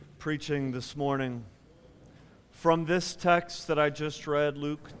preaching this morning from this text that I just read,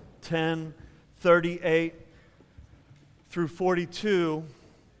 Luke 10:38 through 42.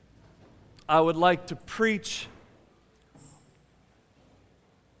 I would like to preach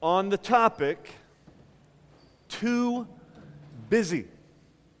on the topic, too busy.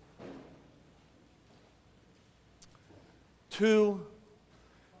 Too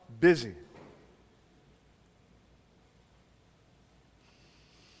busy.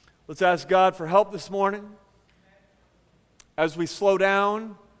 Let's ask God for help this morning as we slow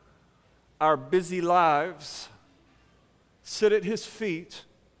down our busy lives, sit at His feet,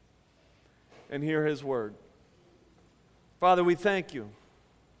 and hear His word. Father, we thank You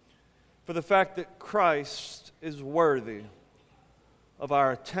for the fact that Christ is worthy of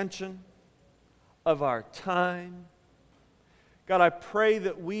our attention, of our time. God, I pray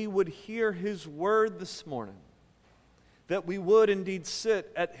that we would hear His word this morning, that we would indeed sit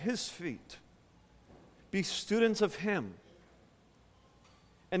at His feet, be students of Him,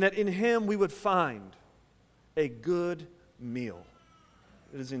 and that in Him we would find a good meal.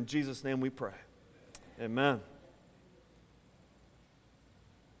 It is in Jesus' name we pray. Amen.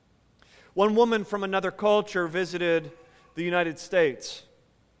 One woman from another culture visited the United States,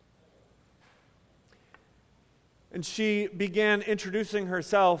 and she began introducing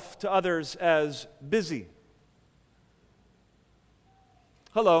herself to others as busy.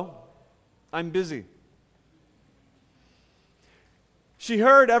 Hello, I'm busy. She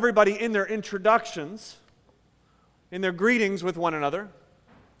heard everybody in their introductions, in their greetings with one another,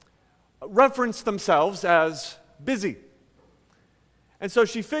 reference themselves as busy. And so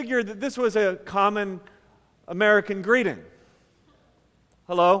she figured that this was a common American greeting.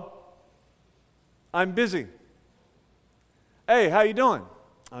 Hello, I'm busy. Hey, how you doing?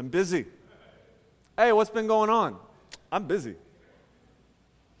 I'm busy. Hey, what's been going on? I'm busy.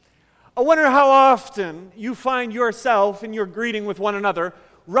 I wonder how often you find yourself in your greeting with one another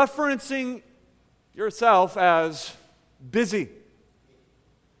referencing yourself as busy.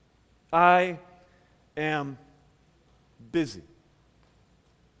 I am busy.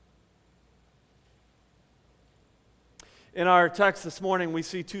 In our text this morning, we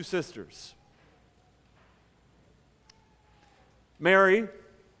see two sisters. Mary,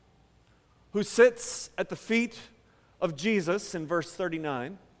 who sits at the feet of Jesus in verse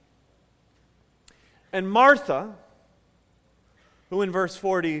 39, and Martha, who in verse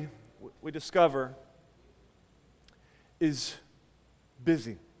 40 we discover is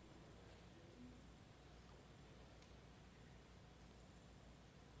busy.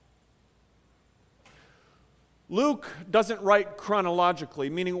 Luke doesn't write chronologically,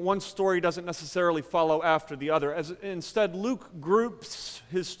 meaning one story doesn't necessarily follow after the other. Instead, Luke groups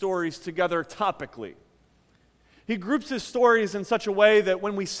his stories together topically. He groups his stories in such a way that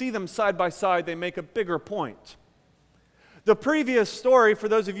when we see them side by side, they make a bigger point. The previous story, for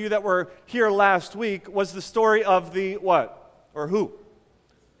those of you that were here last week, was the story of the what? Or who?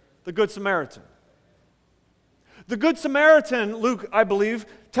 The Good Samaritan. The Good Samaritan, Luke, I believe,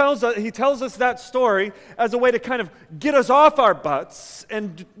 tells us that story as a way to kind of get us off our butts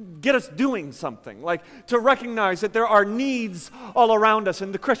and get us doing something, like to recognize that there are needs all around us,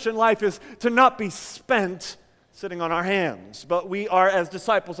 and the Christian life is to not be spent sitting on our hands, but we are, as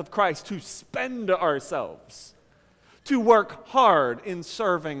disciples of Christ, to spend ourselves, to work hard in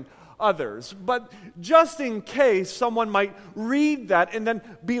serving others. But just in case someone might read that and then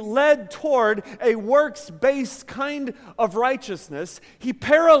be led toward a works-based kind of righteousness, he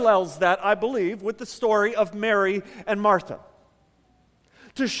parallels that, I believe, with the story of Mary and Martha,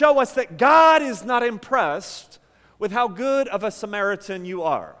 to show us that God is not impressed with how good of a Samaritan you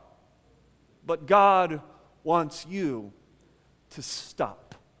are, but God wants you to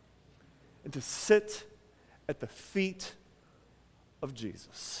stop and to sit at the feet of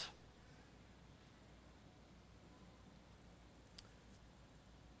Jesus.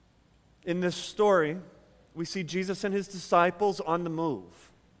 In this story, we see Jesus and His disciples on the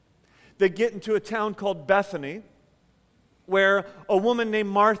move. They get into a town called Bethany, where a woman named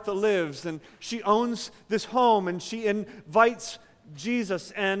Martha lives, and she owns this home, and she invites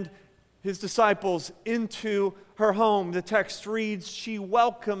Jesus and His disciples into her home. The text reads, she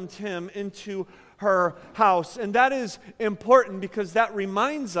welcomed Him into her house. And that is important because that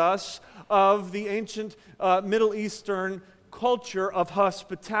reminds us of the ancient Middle Eastern culture of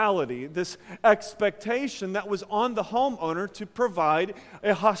hospitality, this expectation that was on the homeowner to provide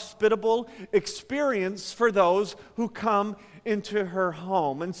a hospitable experience for those who come into her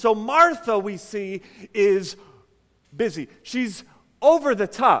home. And so Martha, we see, is busy. She's over the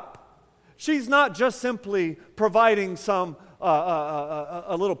top. She's not just simply providing some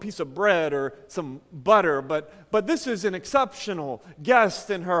a little piece of bread or some butter, but this is an exceptional guest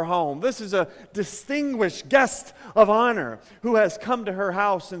in her home. This is a distinguished guest of honor who has come to her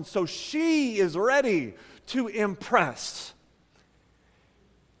house, and so she is ready to impress.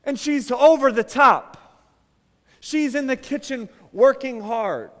 And she's over the top. She's in the kitchen working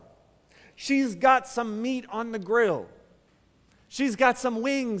hard. She's got some meat on the grill. She's got some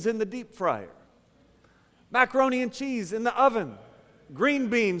wings in the deep fryer. Macaroni and cheese in the oven. Green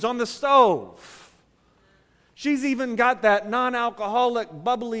beans on the stove. She's even got that non-alcoholic,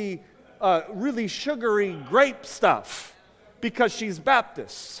 bubbly, really sugary grape stuff because she's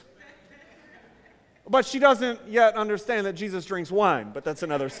Baptist. But she doesn't yet understand that Jesus drinks wine, but that's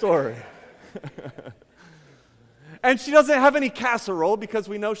another story. And she doesn't have any casserole because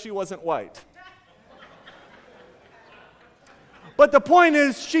we know she wasn't white. But the point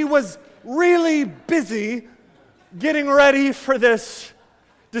is, she was really busy getting ready for this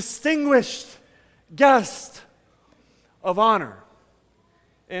distinguished guest of honor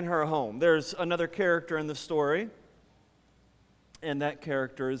in her home. There's another character in the story, and that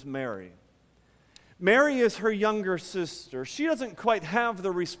character is Mary. Mary is her younger sister. She doesn't quite have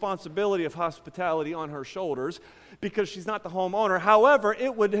the responsibility of hospitality on her shoulders because she's not the homeowner. However,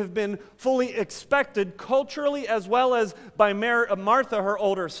 it would have been fully expected culturally as well as by Martha, her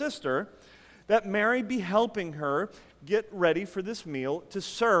older sister, that Mary be helping her get ready for this meal to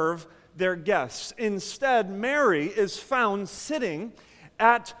serve their guests. Instead, Mary is found sitting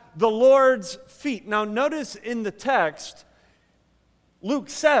at the Lord's feet. Now, notice in the text, Luke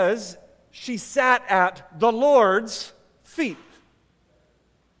says she sat at the Lord's feet.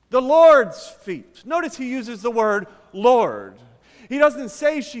 The Lord's feet. Notice he uses the word Lord. He doesn't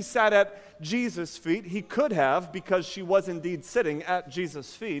say she sat at Jesus' feet. He could have, because she was indeed sitting at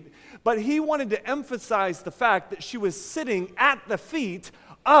Jesus' feet. But he wanted to emphasize the fact that she was sitting at the feet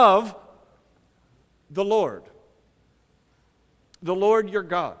of the Lord. The Lord your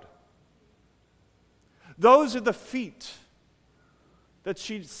God. Those are the feet that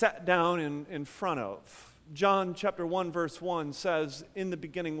she sat down in front of. John chapter 1 verse 1 says, "In the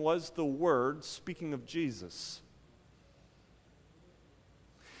beginning was the Word," speaking of Jesus.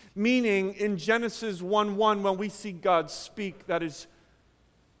 Meaning, in Genesis 1:1, when we see God speak, that is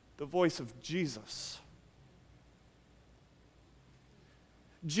the voice of Jesus.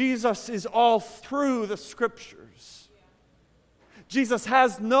 Jesus is all through the Scriptures. Jesus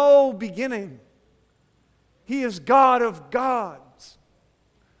has no beginning. He is God of gods.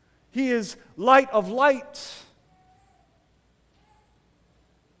 He is light of light.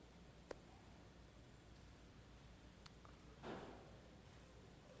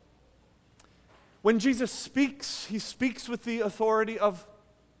 When Jesus speaks, he speaks with the authority of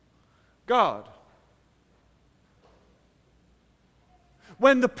God.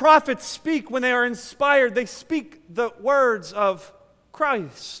 When the prophets speak, when they are inspired, they speak the words of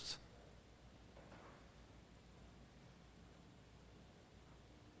Christ.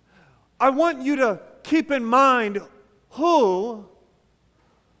 I want you to keep in mind who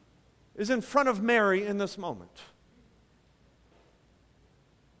is in front of Mary in this moment.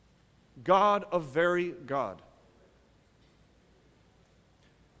 God of very God.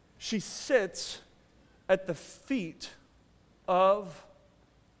 She sits at the feet of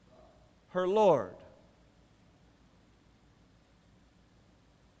her Lord.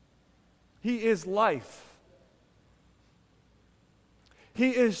 He is life.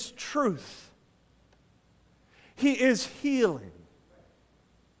 He is truth. He is healing.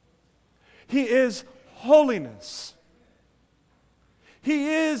 He is holiness.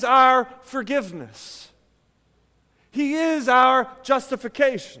 He is our forgiveness. He is our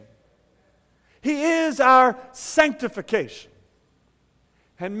justification. He is our sanctification.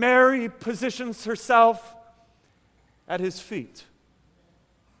 And Mary positions herself at his feet.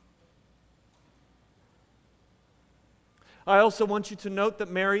 I also want you to note that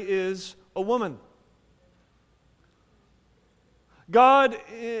Mary is a woman. God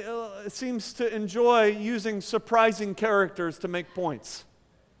seems to enjoy using surprising characters to make points.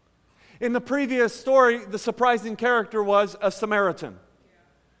 In the previous story, the surprising character was a Samaritan.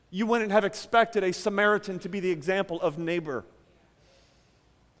 You wouldn't have expected a Samaritan to be the example of neighbor.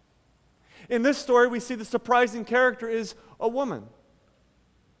 In this story, we see the surprising character is a woman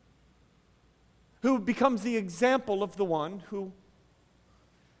who becomes the example of the one who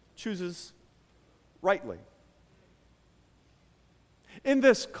chooses rightly. In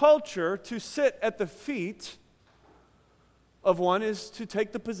this culture, to sit at the feet of one is to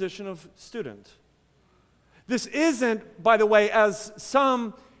take the position of student. This isn't, by the way, as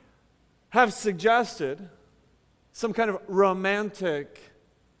some have suggested, some kind of romantic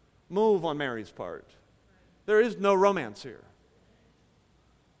move on Mary's part. There is no romance here.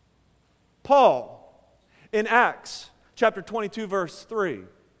 Paul, in Acts chapter 22, verse 3,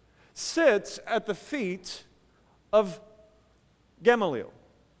 sits at the feet of Gamaliel.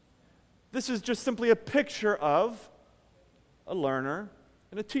 This is just simply a picture of a learner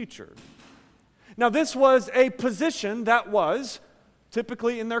and a teacher. Now, this was a position that was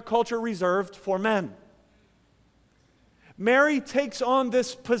typically in their culture reserved for men. Mary takes on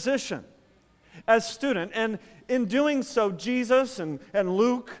this position as student, and in doing so, Jesus and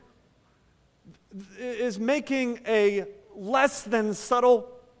Luke is making a less than subtle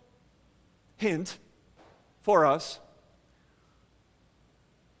hint for us,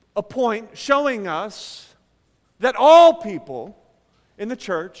 a point showing us that all people in the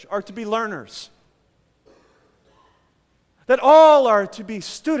church are to be learners, that all are to be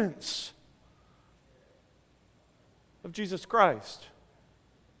students of Jesus Christ,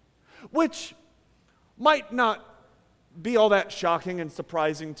 which might not be all that shocking and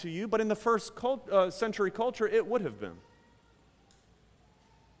surprising to you, but in the first century culture, it would have been.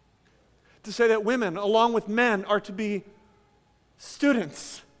 To say that women, along with men, are to be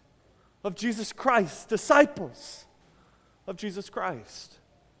students of Jesus Christ, disciples of Jesus Christ.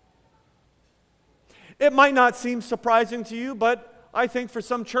 It might not seem surprising to you, but I think for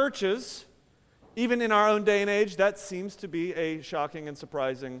some churches, even in our own day and age, that seems to be a shocking and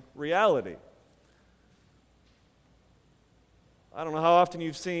surprising reality. I don't know how often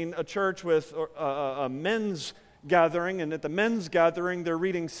you've seen a church with a men's gathering, and at the men's gathering, they're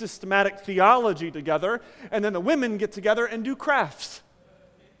reading systematic theology together, and then the women get together and do crafts.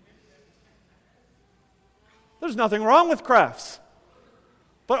 There's nothing wrong with crafts.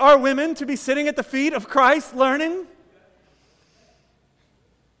 But are women to be sitting at the feet of Christ learning?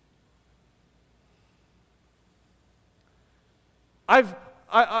 I've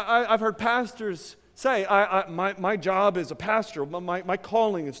heard pastors say, my job as a pastor, my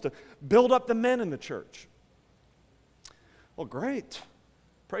calling is to build up the men in the church. Well, great.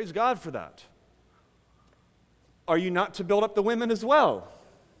 Praise God for that. Are you not to build up the women as well?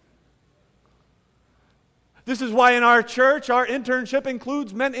 This is why in our church, our internship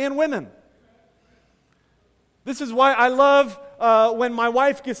includes men and women. This is why I love when my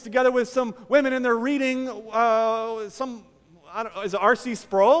wife gets together with some women and they're reading is it R.C.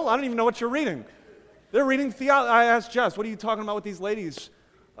 Sproul? I don't even know what you're reading. They're reading theology. I asked Jess, what are you talking about with these ladies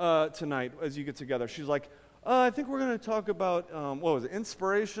tonight as you get together? She's like, I think we're going to talk about,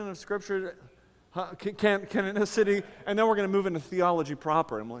 inspiration of Scripture, canonicity, and then we're going to move into theology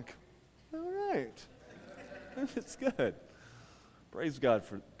proper. I'm like, all right. It's good. Praise God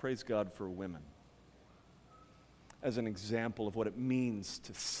for women as an example of what it means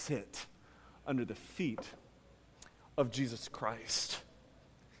to sit under the feet of Jesus Christ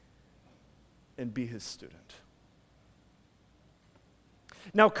and be his student.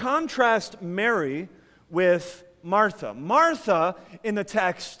 Now contrast Mary with Martha. Martha in the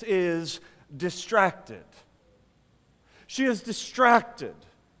text is distracted. She is distracted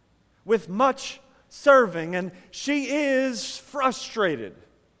with much serving, and she is frustrated.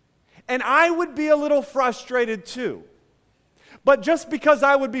 And I would be a little frustrated too. But just because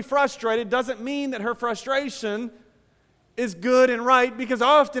I would be frustrated doesn't mean that her frustration is good and right, because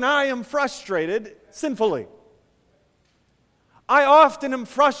often I am frustrated sinfully. I often am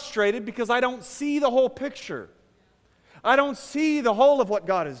frustrated because I don't see the whole picture. I don't see the whole of what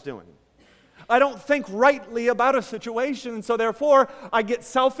God is doing. I don't think rightly about a situation, and so therefore I get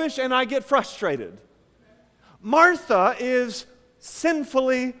selfish and I get frustrated. Martha is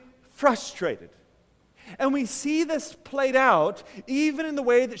sinfully frustrated. And we see this played out even in the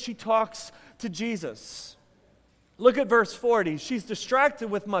way that she talks to Jesus. Look at verse 40. She's distracted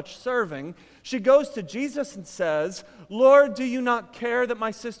with much serving. She goes to Jesus and says, Lord, do you not care that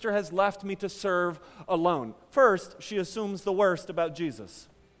my sister has left me to serve alone? First, she assumes the worst about Jesus.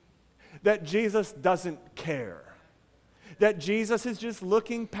 That Jesus doesn't care. That Jesus is just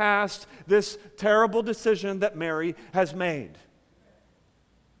looking past this terrible decision that Mary has made.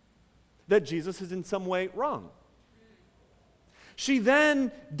 That Jesus is in some way wrong. She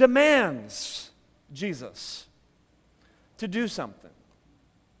then demands Jesus to do something.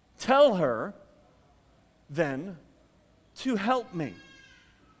 Tell her then to help me.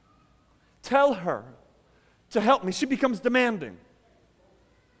 Tell her to help me. She becomes demanding.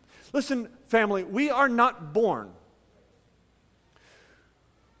 Listen, family, we are not born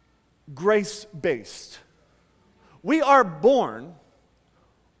grace-based. We are born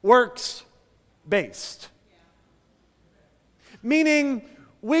works-based. Meaning,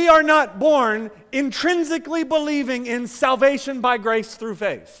 We are not born intrinsically believing in salvation by grace through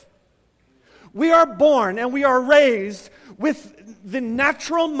faith. We are born and we are raised with the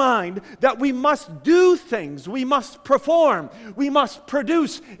natural mind that we must do things, we must perform, we must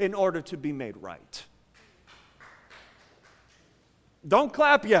produce in order to be made right. Don't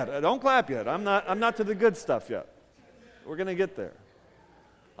clap yet. Don't clap yet. I'm not to the good stuff yet. We're going to get there.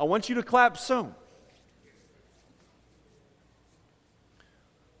 I want you to clap soon.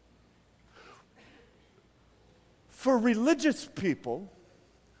 For religious people,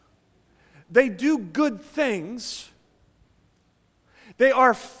 they do good things. They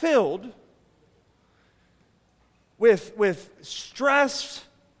are filled with stress,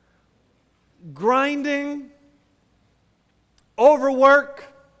 grinding, overwork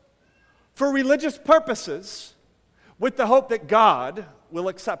for religious purposes with the hope that God will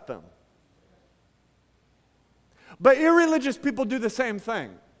accept them. But irreligious people do the same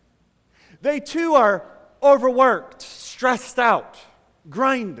thing. They too are overworked, stressed out,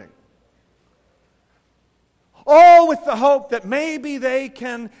 grinding. All with the hope that maybe they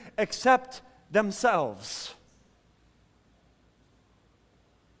can accept themselves.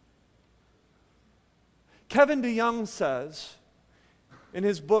 Kevin DeYoung says in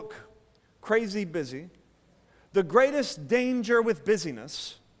his book, Crazy Busy, the greatest danger with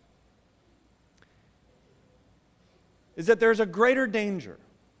busyness is that there's a greater danger,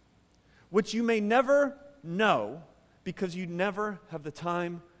 which you may never know because you never have the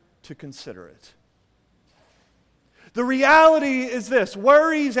time to consider it. The reality is this: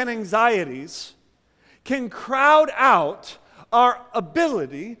 worries and anxieties can crowd out our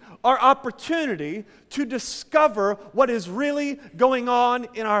ability, our opportunity to discover what is really going on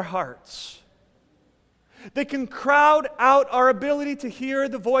in our hearts. They can crowd out our ability to hear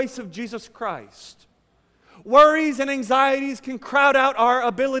the voice of Jesus Christ. Worries and anxieties can crowd out our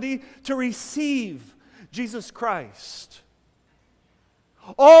ability to receive Jesus Christ.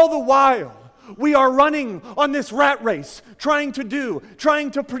 All the while, we are running on this rat race, trying to do, trying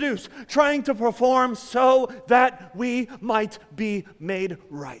to produce, trying to perform so that we might be made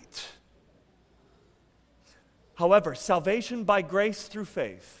right. However, salvation by grace through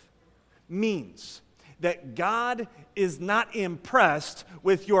faith means that God is not impressed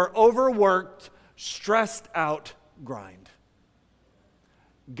with your overworked, stressed out grind.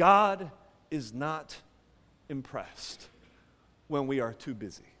 God is not impressed when we are too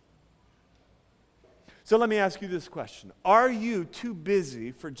busy. So let me ask you this question. Are you too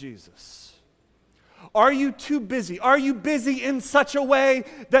busy for Jesus? Are you too busy? Are you busy in such a way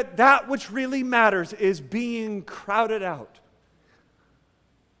that that which really matters is being crowded out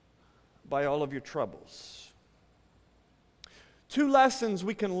by all of your troubles? Two lessons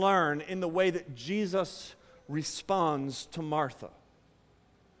we can learn in the way that Jesus responds to Martha.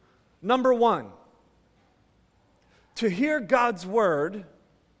 Number one, to hear God's word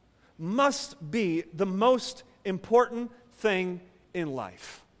must be the most important thing in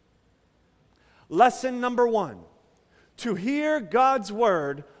life. Lesson number one, to hear God's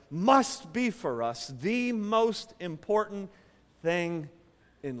word must be for us the most important thing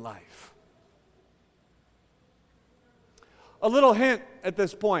in life. A little hint at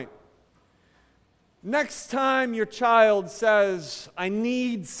this point. Next time your child says, "I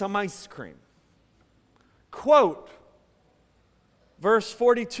need some ice cream," quote verse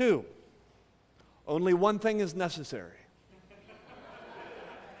 42. Only one thing is necessary.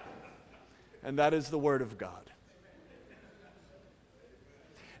 And that is the Word of God.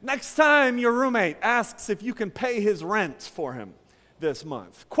 Next time your roommate asks if you can pay his rent for him this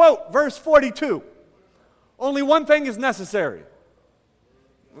month, quote verse 42. Only one thing is necessary.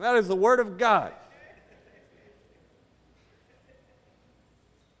 And that is the Word of God.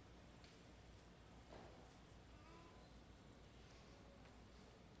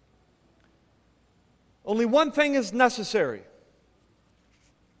 Only one thing is necessary.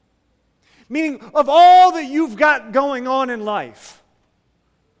 Meaning, of all that you've got going on in life,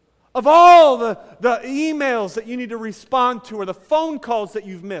 of all the emails that you need to respond to, or the phone calls that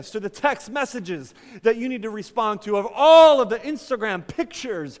you've missed, or the text messages that you need to respond to, of all of the Instagram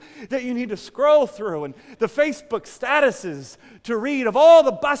pictures that you need to scroll through, and the Facebook statuses to read, of all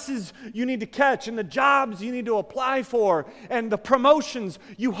the buses you need to catch, and the jobs you need to apply for, and the promotions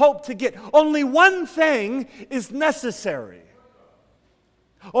you hope to get, only one thing is necessary.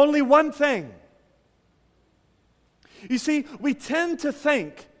 Only one thing. You see, we tend to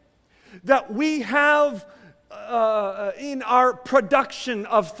think that we have, in our production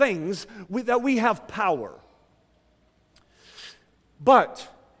of things, that we have power. But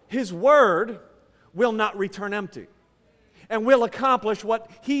His Word will not return empty. and will accomplish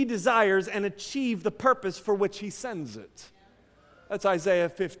what He desires and achieve the purpose for which He sends it. That's Isaiah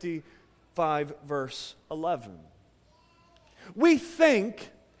 55, verse 11. We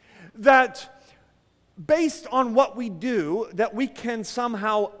think that based on what we do, that we can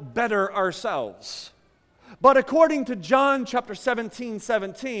somehow better ourselves. But according to John chapter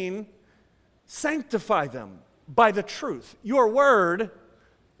 17, sanctify them by the truth. Your word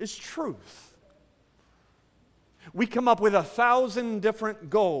is truth. We come up with 1,000 different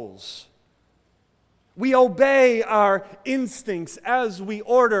goals. We obey our instincts as we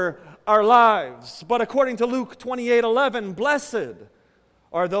order our lives. But according to Luke 28:11, blessed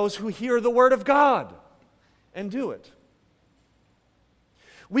are those who hear the word of God and do it.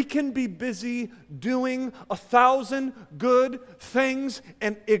 We can be busy doing 1,000 good things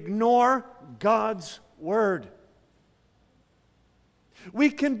and ignore God's word.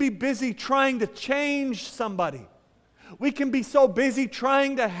 We can be busy trying to change somebody. We can be so busy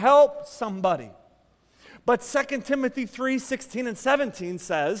trying to help somebody. But 2 Timothy 3:16 and 17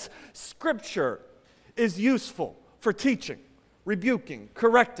 says, Scripture is useful for teaching, rebuking,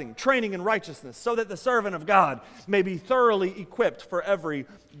 correcting, training in righteousness, so that the servant of God may be thoroughly equipped for every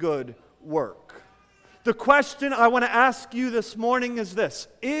good work. The question I want to ask you this morning is this: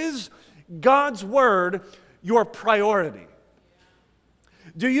 is God's word your priority?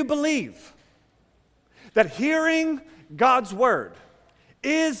 Do you believe that hearing God's word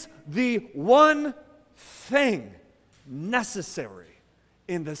is the one thing necessary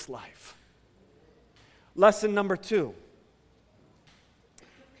in this life? Lesson number 2.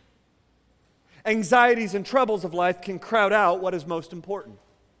 Anxieties and troubles of life can crowd out what is most important.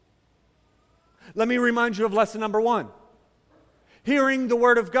 Let me remind you of lesson number 1. Hearing the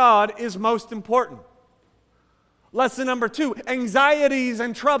word of God is most important. Lesson number 2, anxieties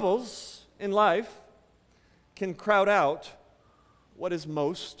and troubles in life can crowd out what is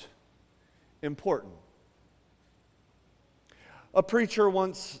most important. A preacher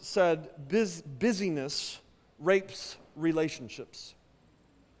once said, busyness rapes relationships.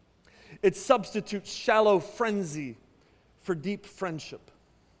 It substitutes shallow frenzy for deep friendship.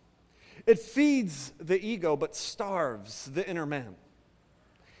 It feeds the ego but starves the inner man.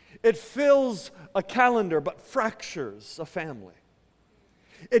 It fills a calendar but fractures a family.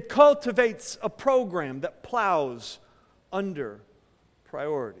 It cultivates a program that plows under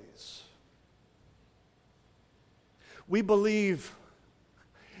priorities. We believe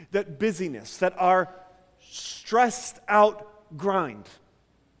that busyness, that our stressed out grind,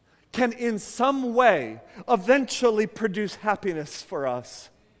 can in some way eventually produce happiness for us.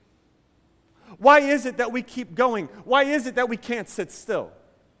 Why is it that we keep going? Why is it that we can't sit still?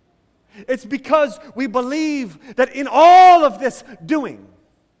 It's because we believe that in all of this doing,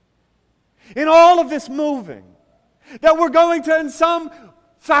 in all of this moving, that we're going to in some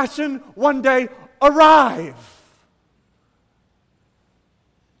fashion one day arrive.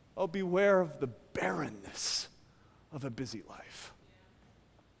 Oh, beware of the barrenness of a busy life.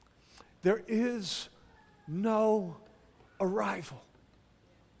 There is no arrival.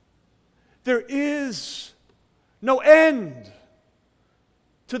 There is no end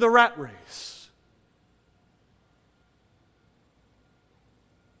to the rat race.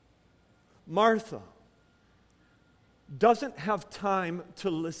 Martha doesn't have time to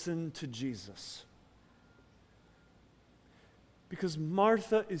listen to Jesus because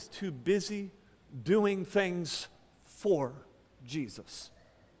Martha is too busy doing things for Jesus.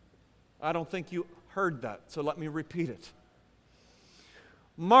 I don't think you heard that, so let me repeat it.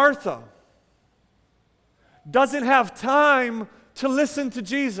 Martha doesn't have time to listen to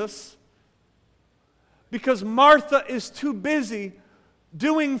Jesus because Martha is too busy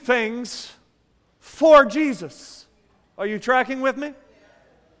doing things for Jesus. Are you tracking with me?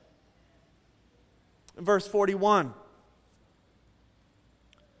 In verse 41,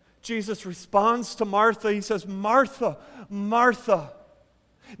 Jesus responds to Martha. He says, Martha, Martha.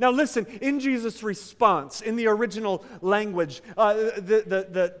 Now listen, in Jesus' response, in the original language,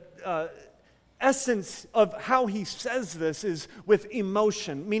 the essence of how he says this is with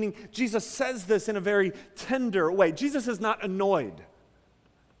emotion, meaning Jesus says this in a very tender way. Jesus is not annoyed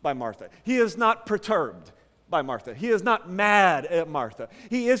by Martha. He is not perturbed by Martha. He is not mad at Martha.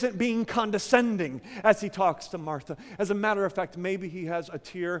 He isn't being condescending as he talks to Martha. As a matter of fact, maybe he has a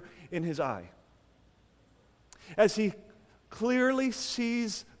tear in his eye as he clearly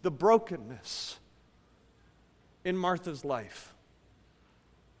sees the brokenness in Martha's life.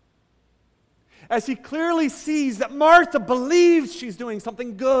 As he clearly sees that Martha believes she's doing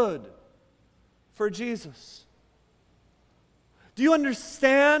something good for Jesus. Do you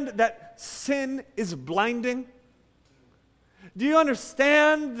understand that sin is blinding? Do you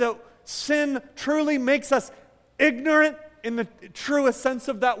understand that sin truly makes us ignorant in the truest sense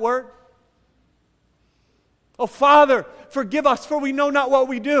of that word? Oh, Father, forgive us, for we know not what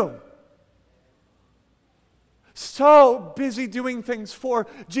we do. So busy doing things for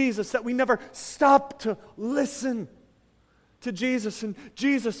Jesus that we never stop to listen to Jesus. And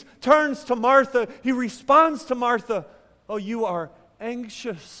Jesus turns to Martha. He responds to Martha, oh, you are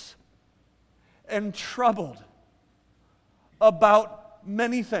anxious and troubled about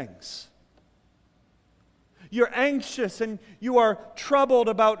many things. You're anxious and you are troubled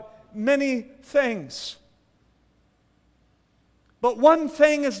about many things. But one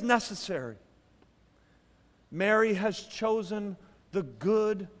thing is necessary. Mary has chosen the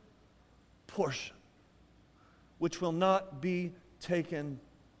good portion, which will not be taken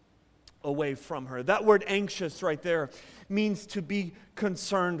away from her. That word anxious right there means to be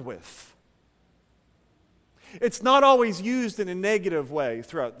concerned with. It's not always used in a negative way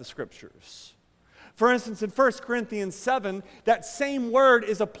throughout the Scriptures. For instance, in 1 Corinthians 7, that same word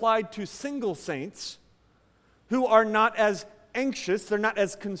is applied to single saints who are not as anxious, they're not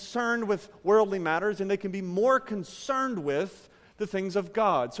as concerned with worldly matters, and they can be more concerned with the things of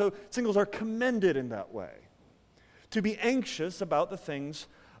God. So singles are commended in that way, to be anxious about the things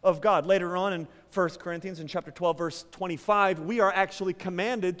of God. Later on in 1 Corinthians, in chapter 12, verse 25, we are actually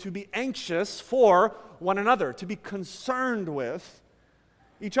commanded to be anxious for one another, to be concerned with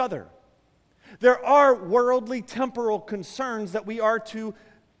each other. There are worldly, temporal concerns that we are to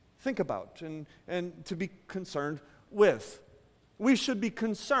think about and to be concerned with. We should be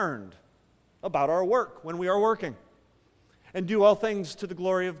concerned about our work when we are working and do all things to the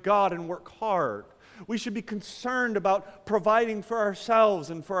glory of God and work hard. We should be concerned about providing for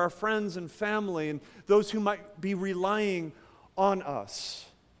ourselves and for our friends and family and those who might be relying on us.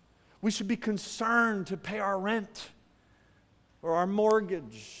 We should be concerned to pay our rent or our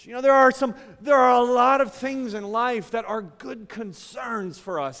mortgage. You know, there are a lot of things in life that are good concerns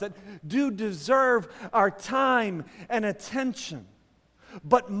for us, that do deserve our time and attention.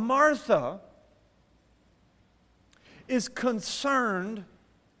 But Martha is concerned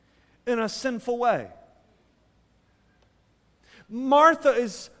in a sinful way. Martha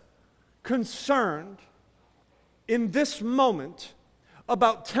is concerned in this moment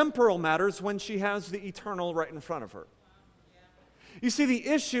about temporal matters when she has the eternal right in front of her. You see, the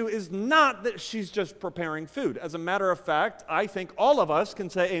issue is not that she's just preparing food. As a matter of fact, I think all of us can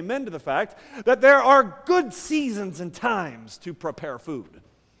say amen to the fact that there are good seasons and times to prepare food.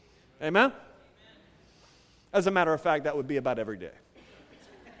 Amen? As a matter of fact, that would be about every day.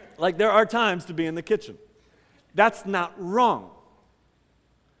 Like, there are times to be in the kitchen. That's not wrong.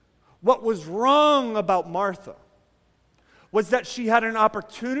 What was wrong about Martha was that she had an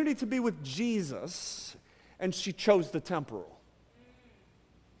opportunity to be with Jesus, and she chose the temporal.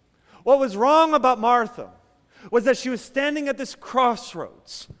 What was wrong about Martha was that she was standing at this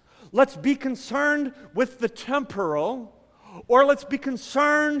crossroads. Let's be concerned with the temporal, or let's be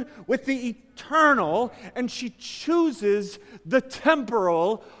concerned with the eternal, and she chooses the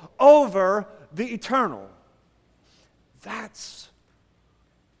temporal over the eternal. That's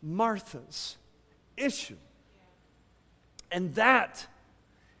Martha's issue. And that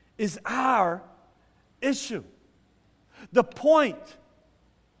is our issue. The point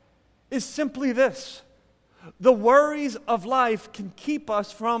is simply this: the worries of life can keep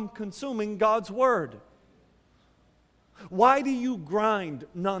us from consuming God's Word. Why do you grind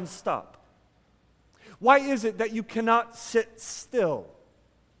nonstop? Why is it that you cannot sit still?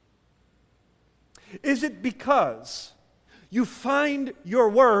 Is it because you find your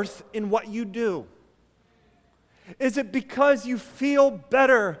worth in what you do? Is it because you feel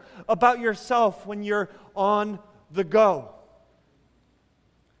better about yourself when you're on the go?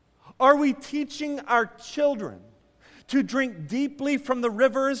 Are we teaching our children to drink deeply from the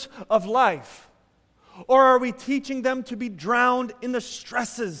rivers of life? Or are we teaching them to be drowned in the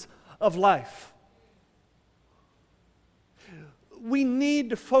stresses of life? We need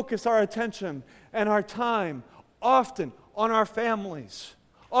to focus our attention and our time often on our families,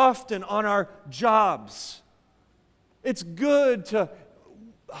 often on our jobs. It's good to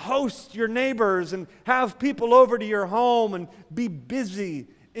host your neighbors and have people over to your home and be busy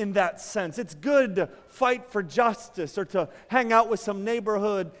in that sense. It's good to fight for justice or to hang out with some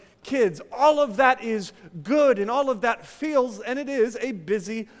neighborhood kids. All of that is good, and all of that feels, and it is, a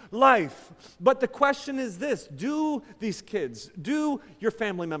busy life. But the question is this: do these kids, do your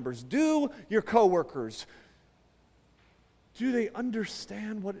family members, do your coworkers, do they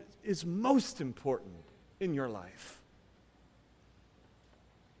understand what is most important in your life?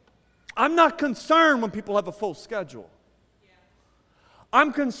 I'm not concerned when people have a full schedule.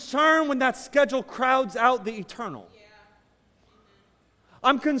 I'm concerned when that schedule crowds out the eternal.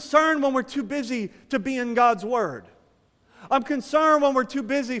 I'm concerned when we're too busy to be in God's Word. I'm concerned when we're too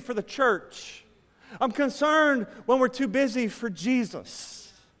busy for the church. I'm concerned when we're too busy for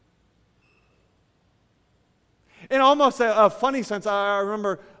Jesus. In almost a funny sense, I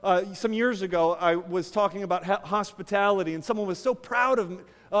remember some years ago, I was talking about hospitality, and someone was so proud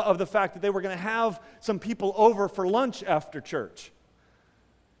of the fact that they were going to have some people over for lunch after church.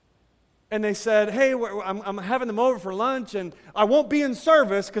 And they said, hey, I'm having them over for lunch, and I won't be in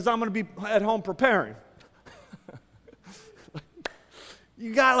service because I'm going to be at home preparing.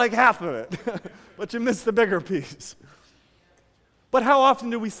 You got like half of it, but you missed the bigger piece. But how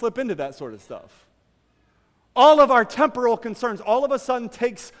often do we slip into that sort of stuff? All of our temporal concerns all of a sudden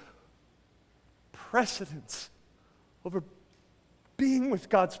takes precedence over being with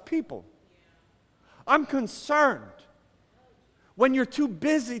God's people. I'm concerned when you're too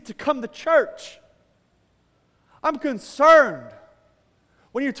busy to come to church. I'm concerned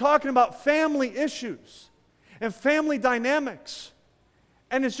when you're talking about family issues and family dynamics,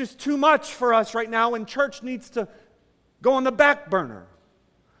 and it's just too much for us right now, and church needs to go on the back burner.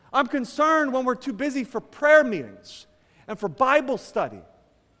 I'm concerned when we're too busy for prayer meetings and for Bible study.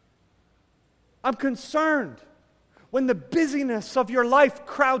 I'm concerned when the busyness of your life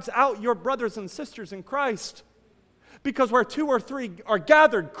crowds out your brothers and sisters in Christ. Because where two or three are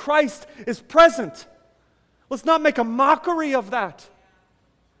gathered, Christ is present. Let's not make a mockery of that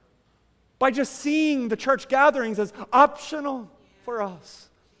by just seeing the church gatherings as optional for us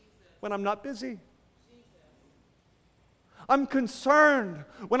when I'm not busy. I'm concerned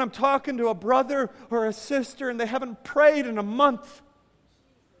when I'm talking to a brother or a sister and they haven't prayed in a month.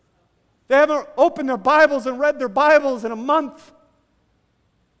 They haven't opened their Bibles and read their Bibles in a month.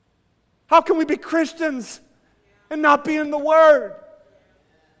 How can we be Christians and not be in the Word?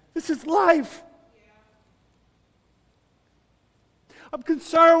 This is life. I'm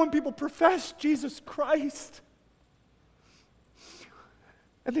concerned when people profess Jesus Christ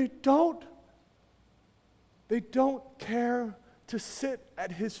and they don't care to sit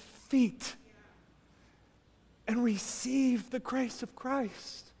at His feet and receive the grace of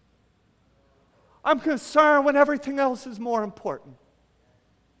Christ. I'm concerned when everything else is more important.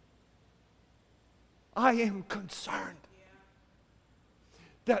 I am concerned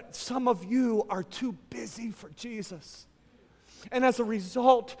that some of you are too busy for Jesus. And as a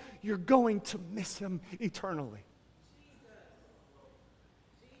result, you're going to miss Him eternally.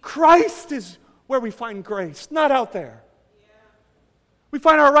 Christ is where we find grace, not out there. We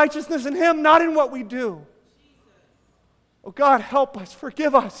find our righteousness in Him, not in what we do. Oh God, help us,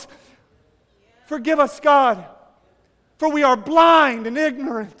 forgive us. Forgive us, God, for we are blind and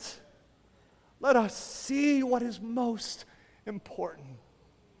ignorant. Let us see what is most important,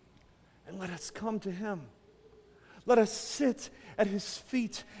 and let us come to Him. Let us sit at His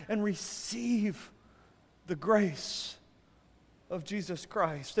feet and receive the grace of Jesus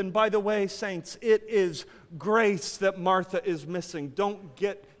Christ. And by the way, saints, it is grace that Martha is missing. Don't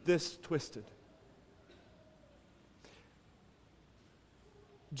get this twisted.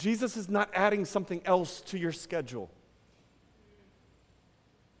 Jesus is not adding something else to your schedule.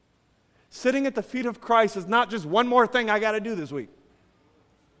 Sitting at the feet of Christ is not just one more thing I got to do this week.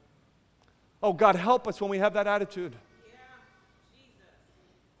 Oh, God, help us when we have that attitude.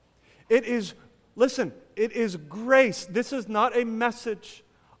 It is, listen, it is grace. This is not a message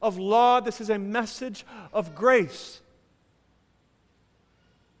of law. This is a message of grace.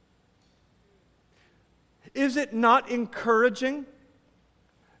 Is it not encouraging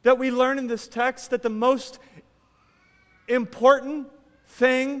that we learn in this text that the most important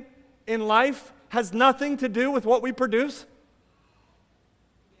thing in life has nothing to do with what we produce?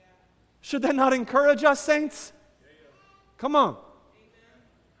 Should that not encourage us, saints? Come on.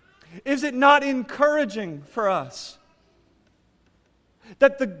 Is it not encouraging for us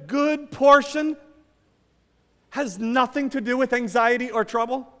that the good portion has nothing to do with anxiety or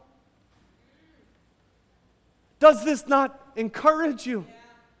trouble? Does this not encourage you?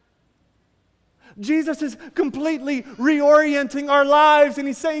 Jesus is completely reorienting our lives, and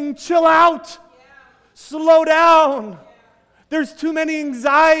He's saying, chill out, slow down. There's too many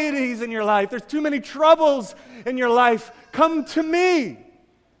anxieties in your life. There's too many troubles in your life. Come to me.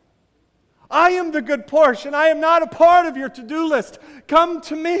 I am the good portion. I am not a part of your to-do list. Come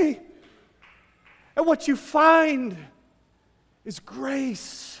to me. And what you find is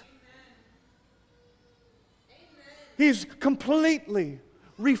grace. He's completely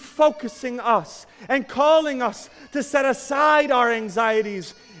refocusing us and calling us to set aside our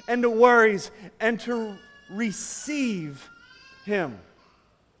anxieties and the worries and to receive Him.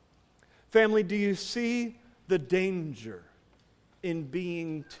 Family, do you see the danger in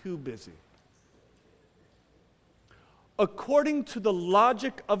being too busy? According to the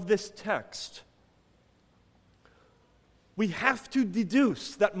logic of this text, we have to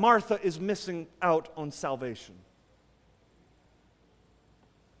deduce that Martha is missing out on salvation.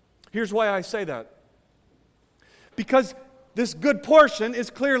 Here's why I say that. Because this good portion is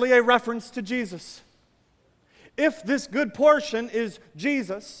clearly a reference to Jesus. If this good portion is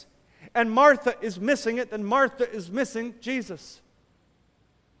Jesus, and Martha is missing it, then Martha is missing Jesus.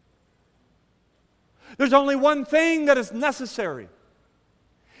 There's only one thing that is necessary.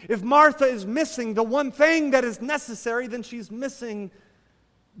 If Martha is missing the one thing that is necessary, then she's missing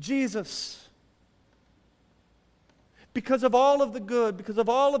Jesus. Because of all of the good, because of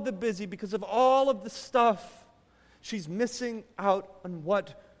all of the busy, because of all of the stuff, she's missing out on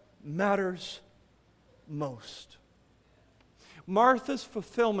what matters most. Martha's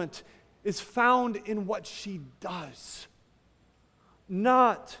fulfillment is found in what she does,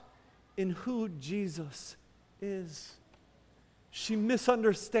 not in who Jesus is. She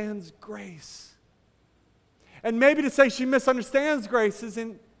misunderstands grace. And maybe to say she misunderstands grace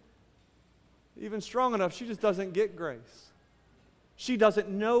isn't even strong enough. She just doesn't get grace. She doesn't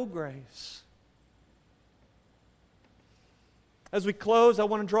know grace. As we close, I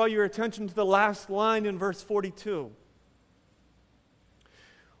want to draw your attention to the last line in verse 42.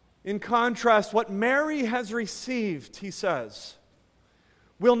 In contrast, what Mary has received, he says,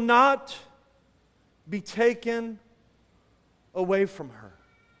 will not be taken away from her.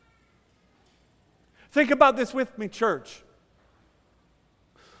 Think about this with me, church.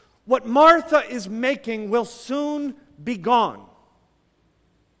 What Martha is making will soon be gone.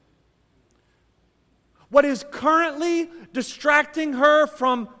 What is currently distracting her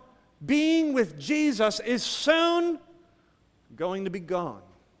from being with Jesus is soon going to be gone.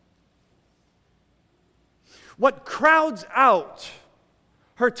 What crowds out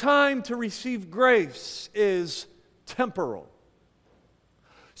her time to receive grace is temporal.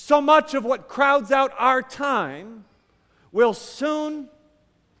 So much of what crowds out our time will soon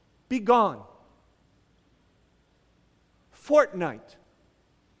be gone. Fortnite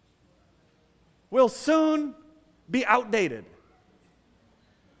will soon be outdated.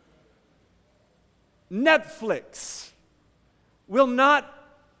 Netflix will not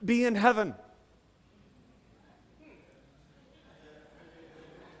be in heaven.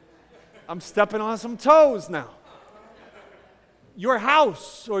 I'm stepping on some toes now. Your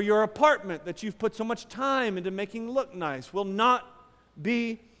house or your apartment that you've put so much time into making look nice will not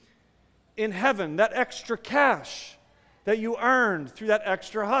be in heaven. That extra cash that you earned through that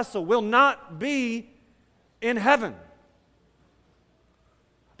extra hustle will not be in heaven.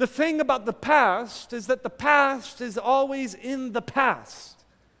 The thing about the past is that the past is always in the past.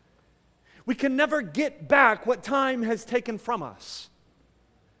 We can never get back what time has taken from us.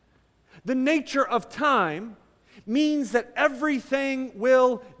 The nature of time means that everything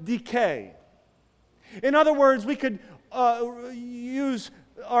will decay. In other words, we could use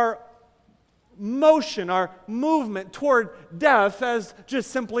our motion, our movement toward death as just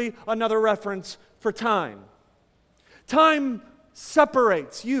simply another reference for time. Time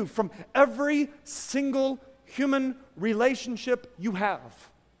separates you from every single human relationship you have.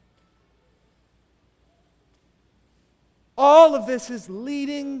 All of this is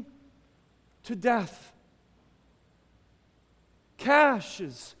leading to death. Cash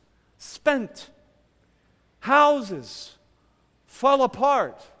is spent. Houses fall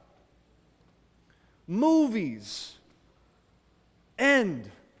apart. Movies end.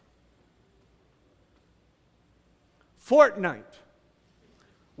 Fortnite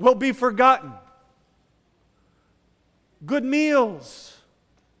will be forgotten. Good meals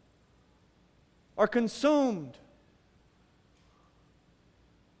are consumed.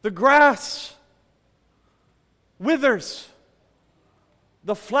 The grass withers.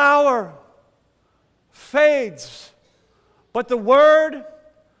 The flower fades. But the Word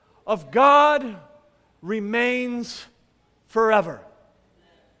of God remains forever.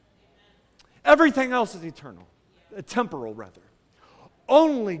 Everything else is eternal. Temporal, rather.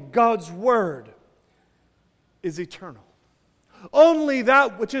 Only God's Word is eternal. Only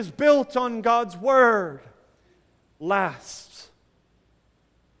that which is built on God's Word lasts.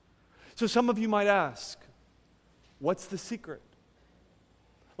 So some of you might ask, what's the secret?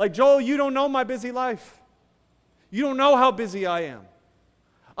 Like, Joel, you don't know my busy life. You don't know how busy I am.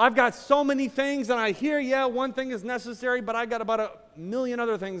 I've got so many things, and I hear, yeah, one thing is necessary, but I got about 1,000,000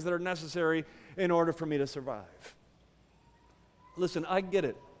 other things that are necessary in order for me to survive. Listen, I get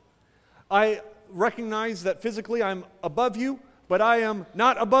it. I recognize that physically I'm above you, but I am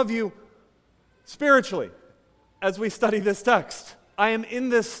not above you spiritually as we study this text. I am in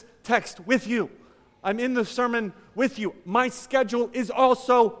this text with you. I'm in the sermon with you. My schedule is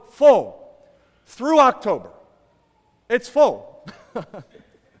also full through October. It's full.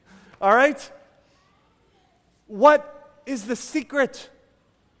 All right? What is the secret?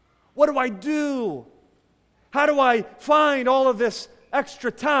 What do I do? How do I find all of this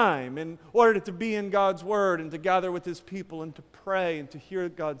extra time in order to be in God's Word and to gather with His people and to pray and to hear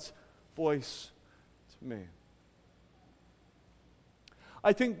God's voice to me?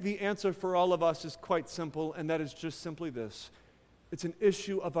 I think the answer for all of us is quite simple, and that is just simply this. It's an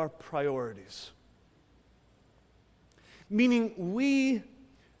issue of our priorities. Meaning we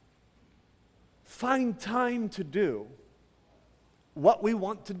find time to do what we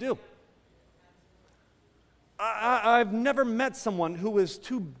want to do. I've never met someone who is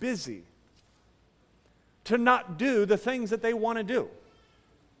too busy to not do the things that they want to do.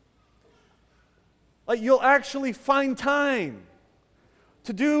 Like you'll actually find time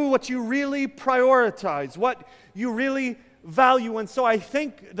to do what you really prioritize, what you really value. And so I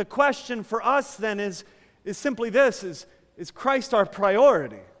think the question for us then is simply this, is Christ our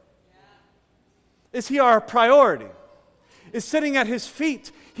priority? Is He our priority? Is sitting at His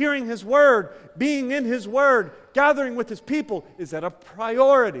feet, hearing His Word, being in His Word, gathering with His people, is that a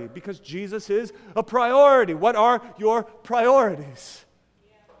priority? Because Jesus is a priority. What are your priorities?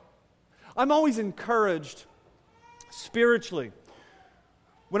 I'm always encouraged spiritually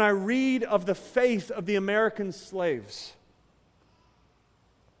when I read of the faith of the American slaves.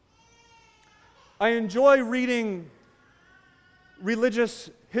 I enjoy reading religious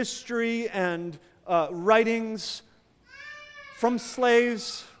history and writings from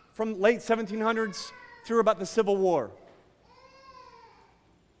slaves from late 1700s through about the Civil War.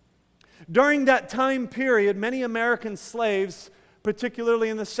 During that time period, many American slaves, particularly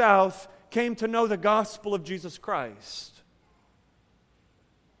in the South, came to know the gospel of Jesus Christ.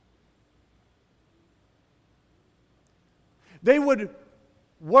 They would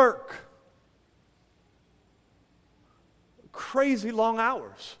work crazy long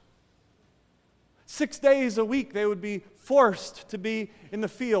hours. 6 days a week they would be forced to be in the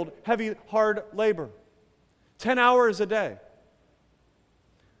field, heavy, hard labor. 10 hours a day.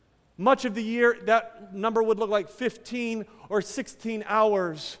 Much of the year, that number would look like 15 or 16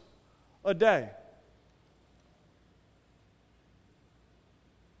 hours a day.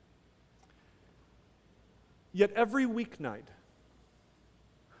 Yet every weeknight,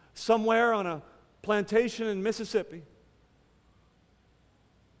 somewhere on a plantation in Mississippi,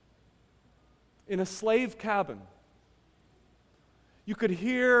 in a slave cabin, you could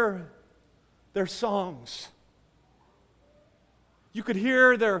hear their songs. You could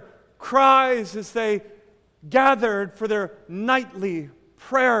hear their cries as they gathered for their nightly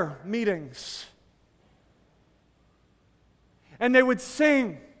prayer meetings. And they would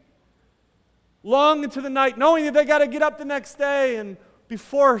sing long into the night, knowing that they got to get up the next day and be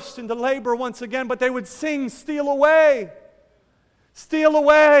forced into labor once again, but they would sing, "Steal away, steal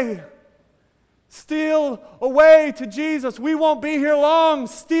away, steal away to Jesus. We won't be here long.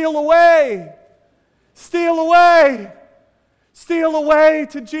 Steal away, steal away, steal away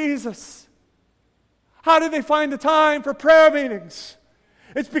to Jesus." How did they find the time for prayer meetings?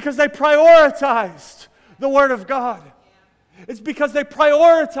 It's because they prioritized the Word of God. It's because they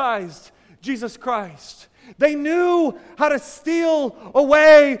prioritized Jesus Christ. They knew how to steal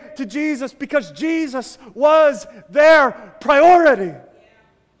away to Jesus because Jesus was their priority.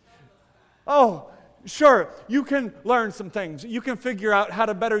 Oh, sure, you can learn some things. You can figure out how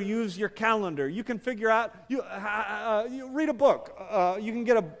to better use your calendar. You can figure out, you read a book. You can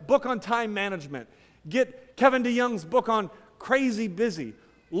get a book on time management. Get Kevin DeYoung's book on Crazy Busy.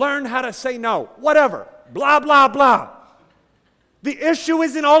 Learn how to say no. Whatever. Blah, blah, blah. The issue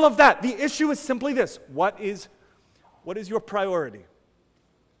isn't all of that. The issue is simply this. What is your priority?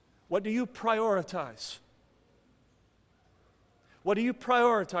 What do you prioritize? What do you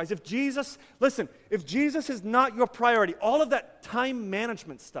prioritize? If Jesus is not your priority, all of that time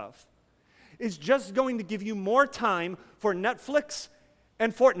management stuff is just going to give you more time for Netflix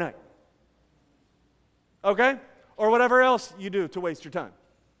and Fortnite. Okay? Or whatever else you do to waste your time.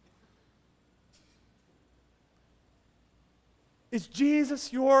 Is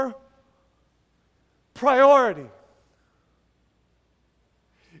Jesus your priority?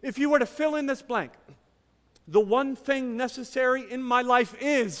 If you were to fill in this blank, the one thing necessary in my life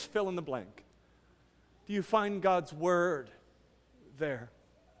is fill in the blank. Do you find God's Word there?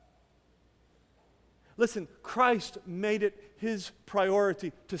 Listen, Christ made it His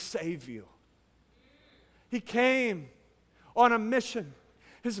priority to save you. He came on a mission.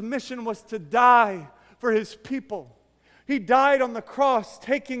 His mission was to die for His people. He died on the cross,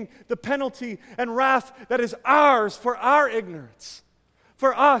 taking the penalty and wrath that is ours for our ignorance,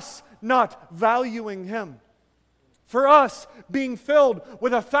 for us not valuing Him, for us being filled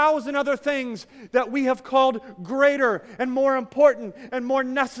with 1,000 other things that we have called greater and more important and more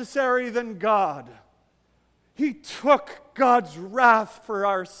necessary than God. He took God's wrath for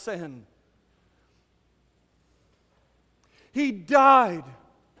our sin. He died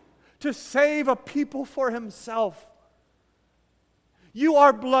to save a people for Himself. You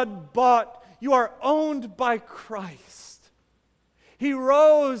are blood bought. You are owned by Christ. He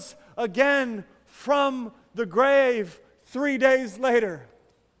rose again from the grave 3 days later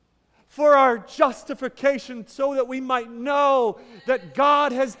for our justification, so that we might know that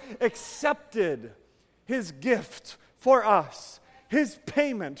God has accepted His gift for us, His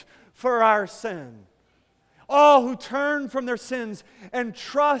payment for our sin. All who turn from their sins and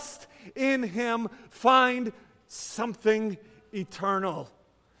trust in Him find something eternal,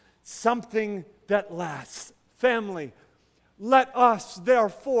 something that lasts. Family, let us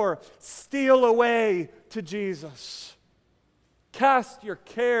therefore steal away to Jesus. Cast your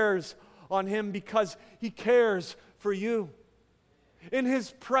cares on Him, because He cares for you. In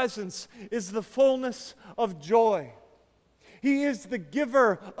His presence is the fullness of joy. He is the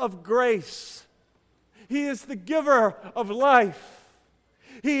giver of grace. He is the giver of life.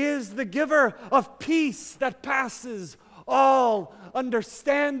 He is the giver of peace that passes all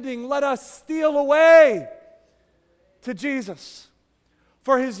understanding. Let us steal away to Jesus,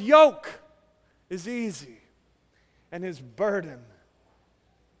 for His yoke is easy and His burden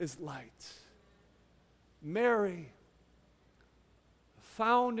is light. Mary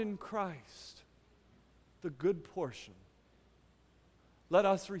found in Christ the good portion. Let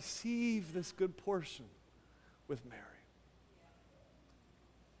us receive this good portion with Mary.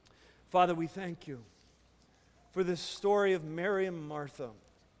 Father, we thank You for this story of Mary and Martha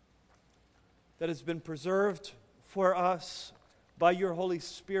that has been preserved for us by Your Holy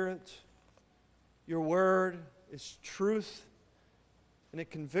Spirit. Your word is truth, and it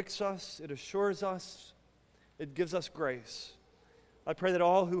convicts us, it assures us, it gives us grace. I pray that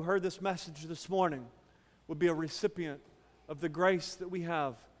all who heard this message this morning would be a recipient of the grace that we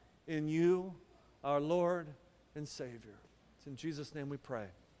have in You, our Lord and Savior. It's in Jesus' name we pray.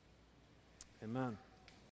 Amen.